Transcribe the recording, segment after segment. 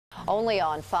Only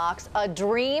on Fox, a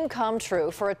dream come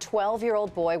true for a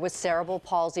 12-year-old boy with cerebral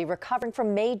palsy recovering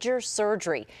from major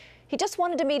surgery. He just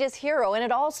wanted to meet his hero, and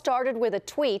it all started with a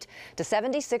tweet to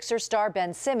 76ers star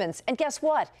Ben Simmons. And guess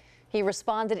what? He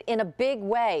responded in a big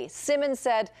way. Simmons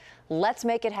said, "Let's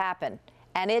make it happen."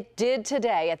 And it did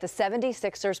today at the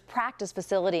 76ers practice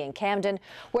facility in Camden,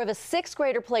 where the sixth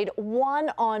grader played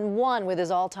one-on-one with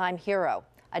his all-time hero,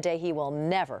 a day he will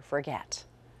never forget.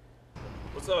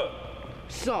 What's up?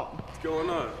 So, What's going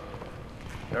on?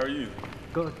 How are you?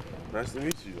 good. Nice to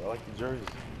meet you. I like the jerseys.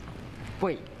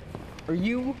 Wait, are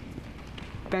you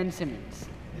Ben Simmons?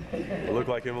 I look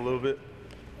like him a little bit.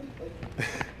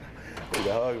 Need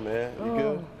a hug, man. You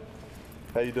good?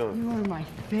 How you doing? You are my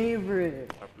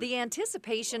favorite. The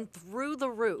anticipation through the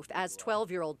roof as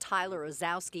 12-year-old Tyler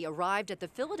Ozowski arrived at the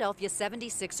Philadelphia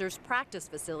 76ers practice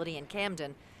facility in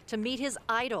Camden to meet his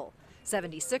idol,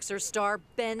 76ers star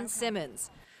Ben Simmons.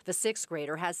 The sixth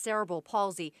grader has cerebral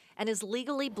palsy and is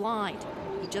legally blind.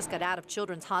 He just got out of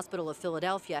Children's Hospital of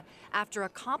Philadelphia after a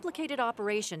complicated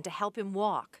operation to help him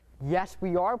walk. Yes,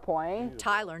 we are playing.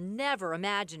 Tyler never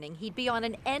imagining he'd be on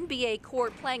an NBA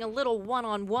court playing a little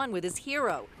one-on-one with his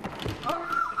hero.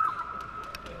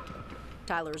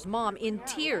 Tyler's mom in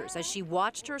tears as she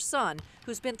watched her son,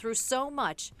 who's been through so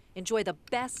much, enjoy the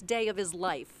best day of his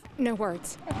life. No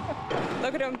words.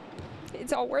 Look at him.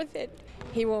 It's all worth it.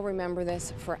 He will remember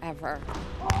this forever.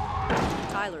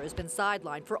 Tyler has been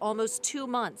sidelined for almost 2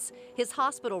 months. His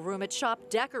hospital room at SHOP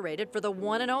decorated for the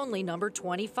one and only number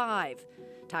 25.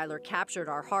 Tyler captured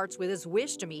our hearts with his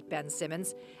wish to meet Ben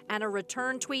Simmons, and a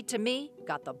return tweet to me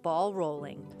got the ball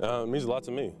rolling. It means a lot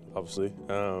to me, obviously.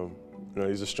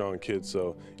 He's a strong kid,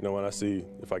 so when I see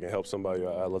if I can help somebody,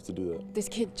 I love to do that. This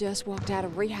kid just walked out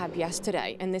of rehab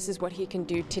yesterday, and this is what he can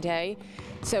do today.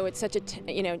 So it's such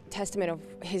a testament of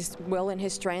his will and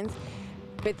his strength.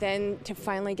 But then to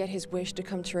finally get his wish to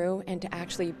come true and to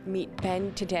actually meet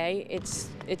Ben today, it's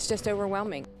just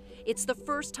overwhelming. It's the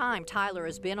first time Tyler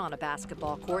has been on a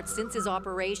basketball court since his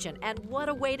operation, and what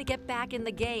a way to get back in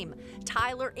the game.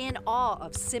 Tyler in awe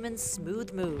of Simmons'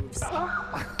 smooth moves.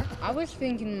 I was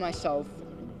thinking to myself,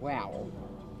 wow,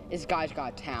 this guy's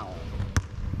got talent.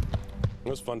 It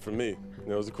was fun for me.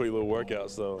 It was a quick little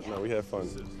workout, so we had fun.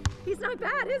 He's not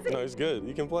bad, is he? No, he's good.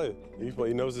 He can play.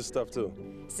 He knows his stuff, too.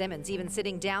 Simmons even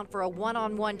sitting down for a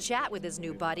one-on-one chat with his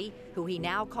new buddy, who he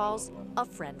now calls a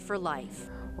friend for life.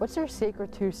 What's your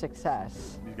secret to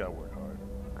success? You got to work hard.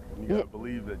 You got to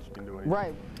believe that you can do anything.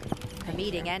 Right. The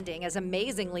meeting ending as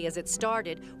amazingly as it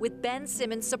started, with Ben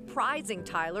Simmons surprising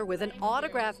Tyler with an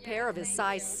autographed pair of his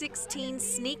size 16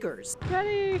 sneakers.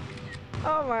 Ready?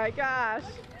 Oh my gosh.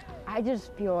 I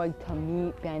just feel like to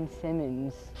meet Ben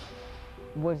Simmons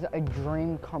was a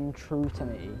dream come true to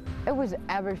me. It was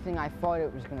everything I thought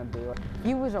it was going to be.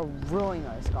 He was a really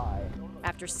nice guy.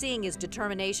 After seeing his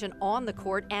determination on the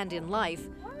court and in life,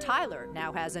 Tyler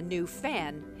now has a new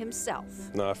fan himself.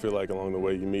 No, I feel like along the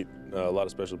way you meet a lot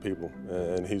of special people,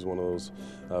 and he's one of those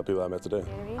people I met today.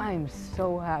 I'm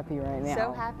so happy right now.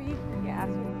 So happy? Yeah.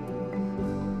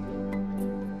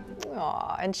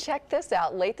 Aw, and check this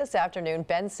out. Late this afternoon,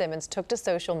 Ben Simmons took to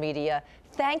social media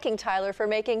thanking Tyler for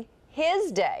making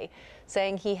his day,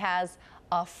 saying he has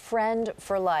a friend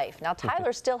for life. Now,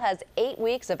 Tyler still has 8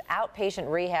 weeks of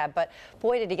outpatient rehab, but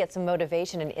boy, did he get some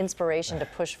motivation and inspiration to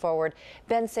push forward.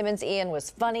 Ben Simmons, Ian,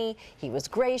 was funny, he was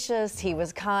gracious, he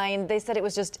was kind. They said it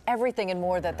was just everything and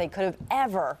more that they could have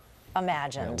ever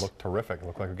imagined. Yeah, it looked terrific. It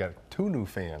looked like we got 2 new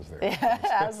fans there. Yeah,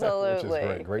 absolutely. Which is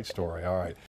great. Great story. All right.